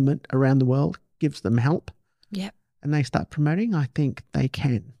a government around the world gives them help. Yep. And they start promoting. I think they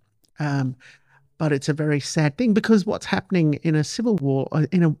can. But it's a very sad thing, because what's happening in a civil war,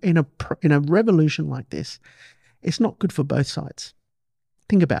 in a revolution like this, it's not good for both sides.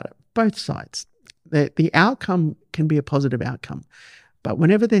 Think about it. Both sides. The outcome can be a positive outcome, but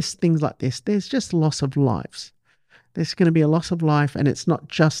whenever there's things like this, there's just loss of lives. There's going to be a loss of life, and it's not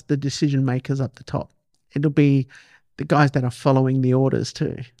just the decision makers up the top. It'll be the guys that are following the orders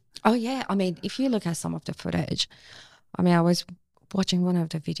too. Oh yeah, I mean, if you look at some of the footage, I mean, I was watching one of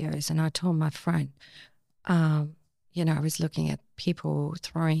the videos, and I told my friend, I was looking at people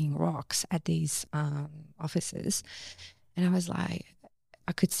throwing rocks at these offices, and I was like,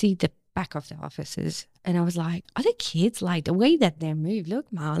 I could see the back of the offices, and I was like, are the kids, like the way that they move,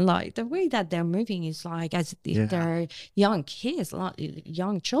 look man, like the way that they're moving is like as if they're young kids, like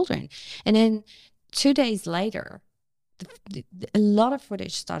young children. And then 2 days later, a lot of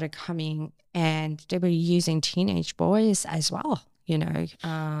footage started coming, and they were using teenage boys as well,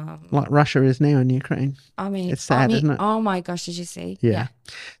 like Russia is now in Ukraine. I mean, it's sad, isn't it? Oh my gosh, did you see? Yeah.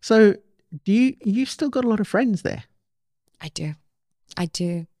 So you've still got a lot of friends there? I do.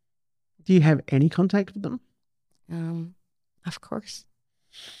 Do you have any contact with them? Of course.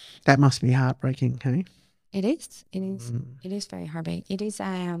 That must be heartbreaking, hey? It is. It is very heartbreaking. It is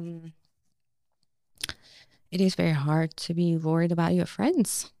very hard to be worried about your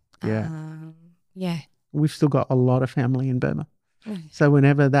friends. Yeah. We've still got a lot of family in Burma. So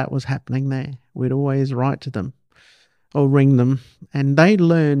whenever that was happening there, we'd always write to them or ring them. And they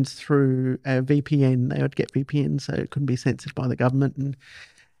learned through a VPN. They would get VPN so it couldn't be censored by the government.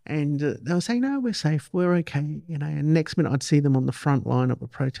 And they were saying, no, we're safe, we're okay, and next minute I'd see them on the front line of a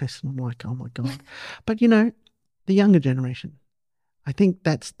protest, and I'm like, oh my God. But, the younger generation, I think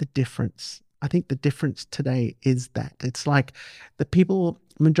that's the difference. I think the difference today is that it's like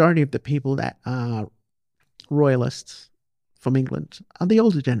majority of the people that are royalists from England are the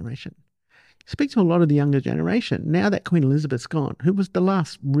older generation. Speak to a lot of the younger generation, now that Queen Elizabeth's gone, who was the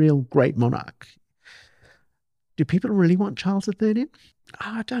last real great monarch. Do people really want Charles III in?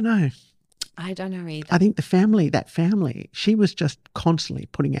 Oh, I don't know. I don't know either. I think that family, she was just constantly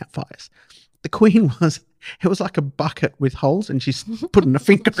putting out fires. The Queen it was like a bucket with holes, and she's putting a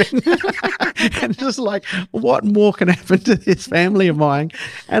finger in. And just like, what more can happen to this family of mine?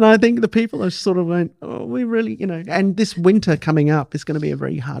 And I think the people have sort of went, oh, we really, and this winter coming up is going to be a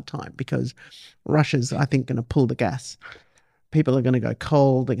very hard time, because Russia's, I think, going to pull the gas. People are going to go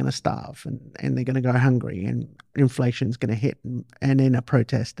cold, they're going to starve, and they're going to go hungry, and inflation's going to hit, and then a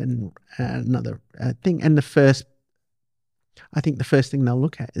protest and another thing. And I think the first thing they'll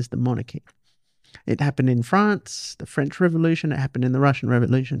look at is the monarchy. It happened in France, the French Revolution, it happened in the Russian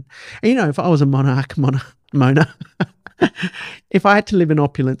Revolution. And if I was a Mona, if I had to live in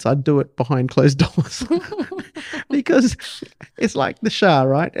opulence, I'd do it behind closed doors. Because it's like the Shah,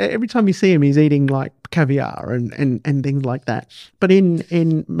 right? Every time you see him, he's eating like caviar and things like that. But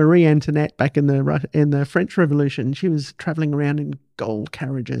in Marie Antoinette, back in the French Revolution, she was traveling around in gold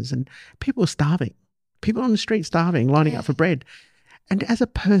carriages, and people were starving. People on the street starving, lining up for bread. And as a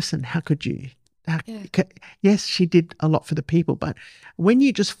person, how could you? Yes, she did a lot for the people, but when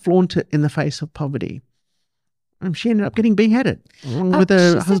you just flaunt it in the face of poverty, She ended up getting beheaded along with She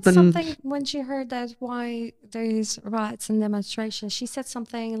her said husband. something when she heard that why there's riots and demonstrations. She said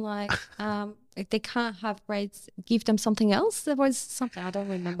something like, if they can't have rights, give them something else. There was something, I don't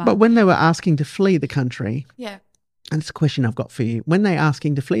remember. But when they were asking to flee the country, yeah. and it's a question I've got for you. When they're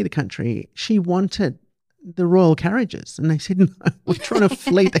asking to flee the country, she wanted the royal carriages. And they said, no, we're trying to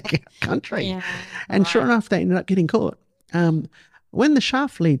flee the country. Yeah, and sure enough, they ended up getting caught. When the Shah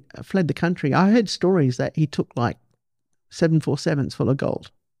fled the country, I heard stories that he took like 747s full of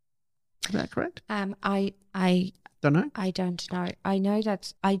gold. Is that correct? I Don't know. I don't know. I know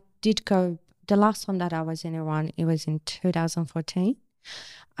that I did go, the last time that I was in Iran, it was in 2014.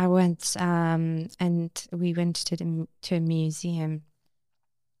 I went and we went to a museum,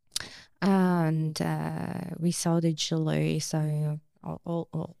 and we saw the jewelry, so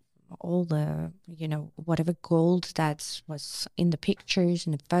all the, you know, whatever gold that was in the pictures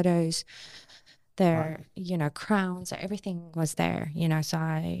and the photos, their, you know, crowns, everything was there, you know, so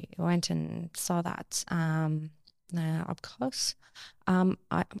I went and saw that up close. I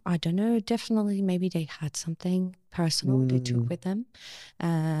don't know, definitely maybe they had something personal they took with them.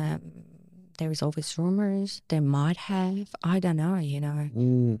 There is always rumors they might have, I don't know, you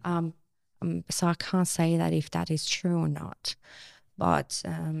know. So I can't say that if that is true or not, but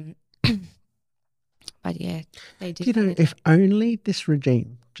but yeah, they did. You know, if only this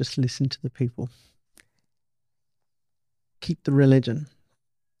regime just listened to the people, keep the religion.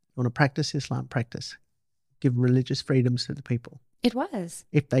 You want to practice Islam, practice. Give religious freedoms to the people. It was.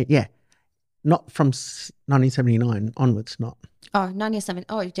 If they, not from 1979 onwards, not. Oh, 97.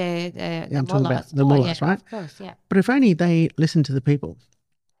 Oh, the I'm talking about mullahs. the mullahs, yeah, right? Of course, yeah. But if only they listened to the people,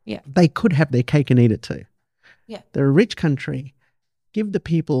 Yeah. they could have their cake and eat it too. Yeah. They're a rich country. Give the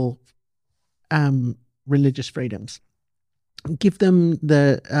people religious freedoms. Give them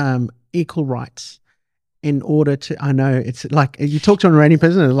the equal rights in order to, I know it's like, you talk to an Iranian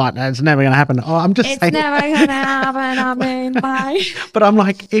person, it's like, no, it's never going to happen. Oh, I'm just saying. It's never going to happen. I mean, bye. But I'm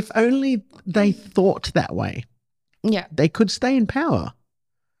like, if only they thought that way, Yeah. they could stay in power.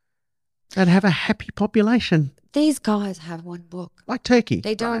 They'd have a happy population. These guys have one book. Like Turkey.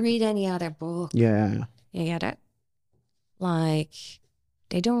 They don't read any other book. Yeah. You get it? Like,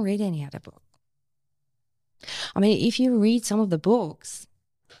 they don't read any other book. I mean, if you read some of the books,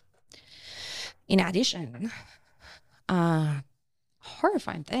 in addition,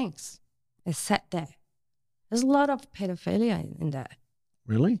 horrifying things is set there. There's a lot of pedophilia in there.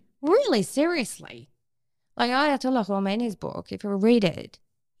 Really? Really, seriously. Like Ayatollah Khomeini's book, if you read it,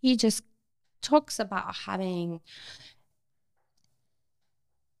 he just talks about having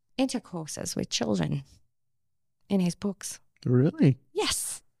intercourses with children in his books. Really?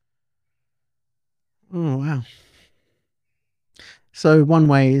 Yes. Oh, wow. So one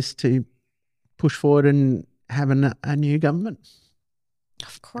way is to push forward and have a new government,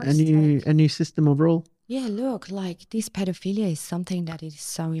 Of course. a new system of rule. Yeah, look, like this pedophilia is something that is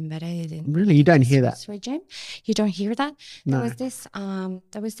so embedded in. Really, you don't hear that. This regime. You don't hear that. No.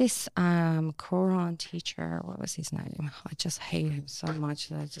 There was this Quran teacher. What was his name? I just hate him so much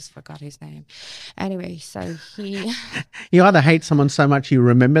that I just forgot his name. Anyway, so he. You either hate someone so much you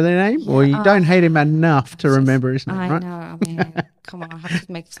remember their name, or you don't hate him enough to remember his name, I right? know. I mean, come on, I have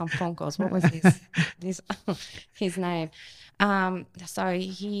to make some phone calls. What was his name? So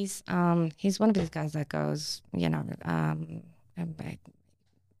he's one of these guys that goes, you know,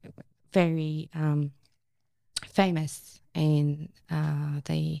 very famous in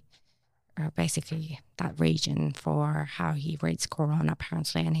basically that region for how he reads Quran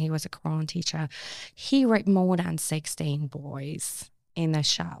apparently, and he was a Quran teacher. He raped more than 16 boys in the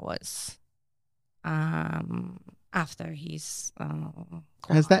showers. After his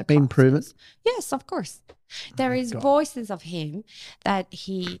Has that been proven? Yes, of course. There is voices of him that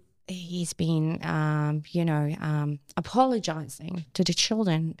he's been apologizing to the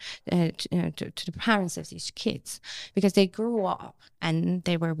children, to the parents of these kids, because they grew up and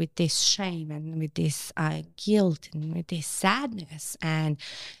they were with this shame and with this guilt and with this sadness. And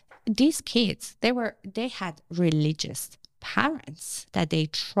these kids, they had religious parents that they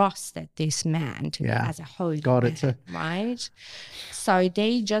trusted this man to be as a holy man, right? So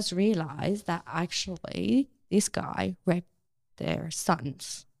they just realized that actually this guy raped their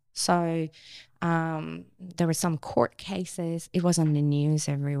sons. So there were some court cases. It was on the news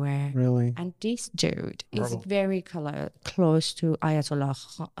everywhere. Really? And this dude is very close to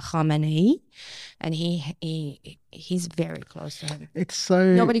Ayatollah Khamenei, and he's very close to him. It's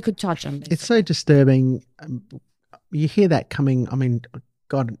so nobody could touch him. Basically. It's so disturbing. You hear that coming. I mean,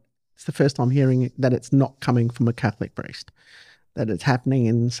 God, it's the first time hearing it, that it's not coming from a Catholic priest. that it's happening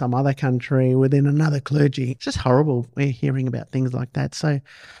in some other country within another clergy. It's just horrible. We're hearing about things like that. So,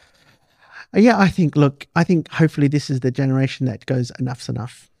 yeah, I think hopefully this is the generation that goes enough's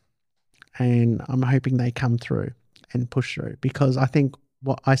enough. And I'm hoping they come through and push through, because I think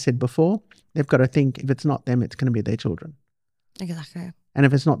what I said before, they've got to think if it's not them, it's going to be their children. Exactly. And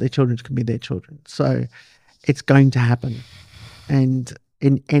if it's not their children, it's going to be their children. So it's going to happen. And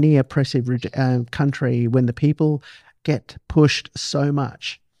in any oppressive country, when the people get pushed so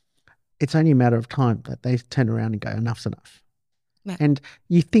much, it's only a matter of time that they turn around and go, enough's enough. Yeah. And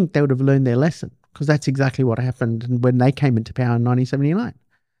you think they would have learned their lesson, because that's exactly what happened when they came into power in 1979.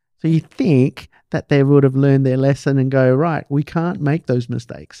 So you think that they would have learned their lesson and go, right, we can't make those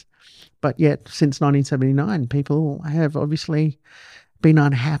mistakes. But yet, since 1979, people have obviously been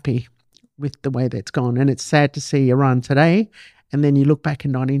unhappy with the way that's gone. And it's sad to see Iran today. And then you look back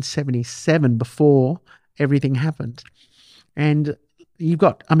in 1977, before everything happened. And you've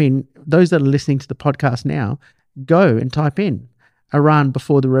got, those that are listening to the podcast now, go and type in Iran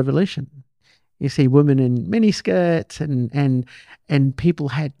before the revolution. You see women in miniskirts and people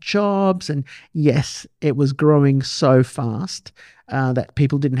had jobs. And yes, it was growing so fast that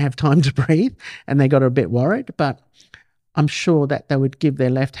people didn't have time to breathe, and they got a bit worried. But I'm sure that they would give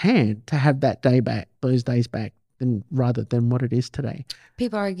their left hand to have that day back, those days back, rather than what it is today.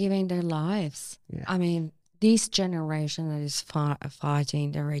 People are giving their lives. Yeah. This generation that is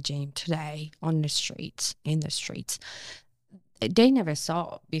fighting the regime today on the streets, in the streets, they never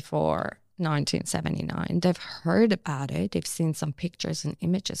saw before 1979. They've heard about it. They've seen some pictures and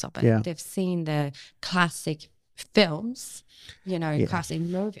images of it. Yeah. They've seen the classic films, classic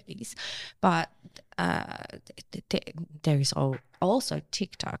movies. But there is also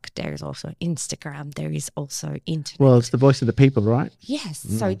TikTok. There is also Instagram. There is also internet. Well, it's the voice of the people, right? Yes.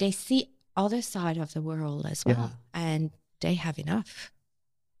 So they see other side of the world as well. Yeah. And they have enough.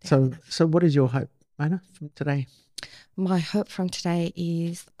 So what is your hope, Mona, from today? My hope from today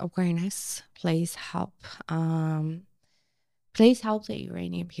is awareness. Please help. Please help the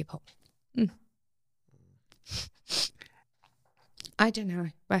Iranian people. I don't know,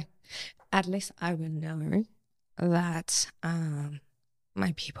 but at least I will know that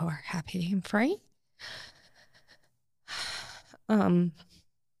my people are happy and free.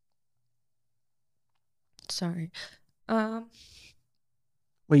 Sorry.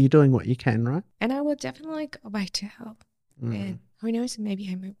 Well, you're doing what you can, right? And I will definitely go back to help. And who knows, maybe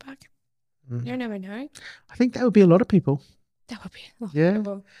I move back. You never know. I think that would be a lot of people. That would be Yeah.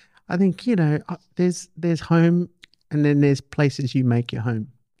 I think, there's home, and then there's places you make your home.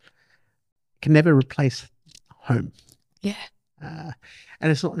 Can never replace home. Yeah.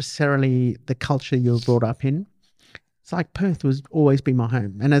 And it's not necessarily the culture you're brought up in. It's like Perth was always be my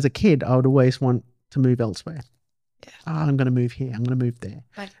home. And as a kid, I would always want to move elsewhere. Yeah. I'm going to move here. I'm going to move there.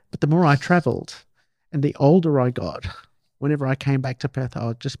 But the more I traveled and the older I got, whenever I came back to Perth, I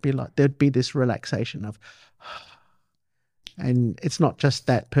would just be like, there'd be this relaxation of, and it's not just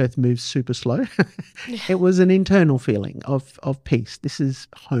that Perth moves super slow. It was an internal feeling of peace. This is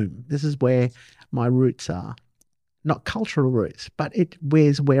home. This is where my roots are. Not cultural roots, but it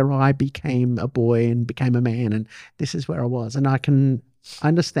was where I became a boy and became a man, and this is where I was. And I can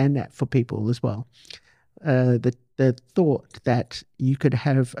understand that for people as well. The thought that you could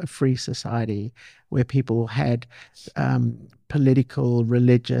have a free society where people had political,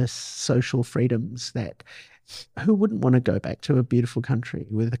 religious, social freedoms, that who wouldn't want to go back to a beautiful country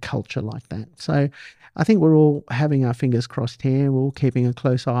with a culture like that? So I think we're all having our fingers crossed here. We're all keeping a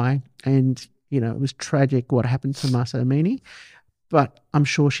close eye. And, it was tragic what happened to Mahsa Amini, but I'm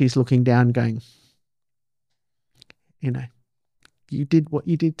sure she's looking down going, you did what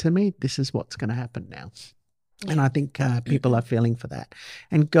you did to me. This is what's going to happen now. Yeah. And I think people are feeling for that.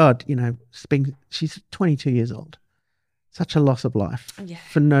 And God, she's 22 years old. Such a loss of life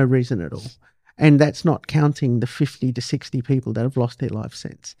for no reason at all. And that's not counting the 50 to 60 people that have lost their lives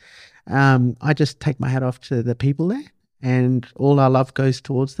since. I just take my hat off to the people there, and all our love goes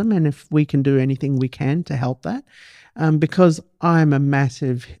towards them. And if we can do anything we can to help that, because I'm a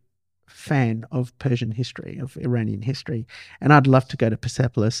massive fan of Persian history, of Iranian history, and I'd love to go to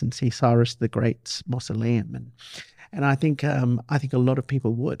Persepolis and see Cyrus the Great's mausoleum, and I think a lot of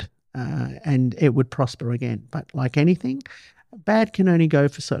people would, and it would prosper again. But like anything, bad can only go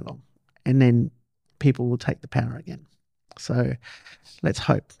for so long, and then people will take the power again. So let's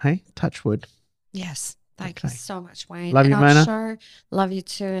hope, hey? Touch wood. Yes. Thank you so much, Wayne. Love you, I'm Mona. sure, love you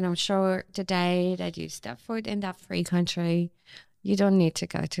too. And I'm sure today that you step foot in that free country, you don't need to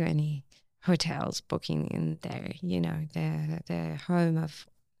go to any hotels booking in there. The home of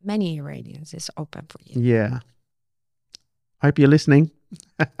many Iranians is open for you. Yeah. Hope you're listening.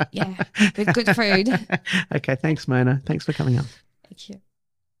 Yeah, with good food. Okay, thanks, Mona. Thanks for coming on. Thank you.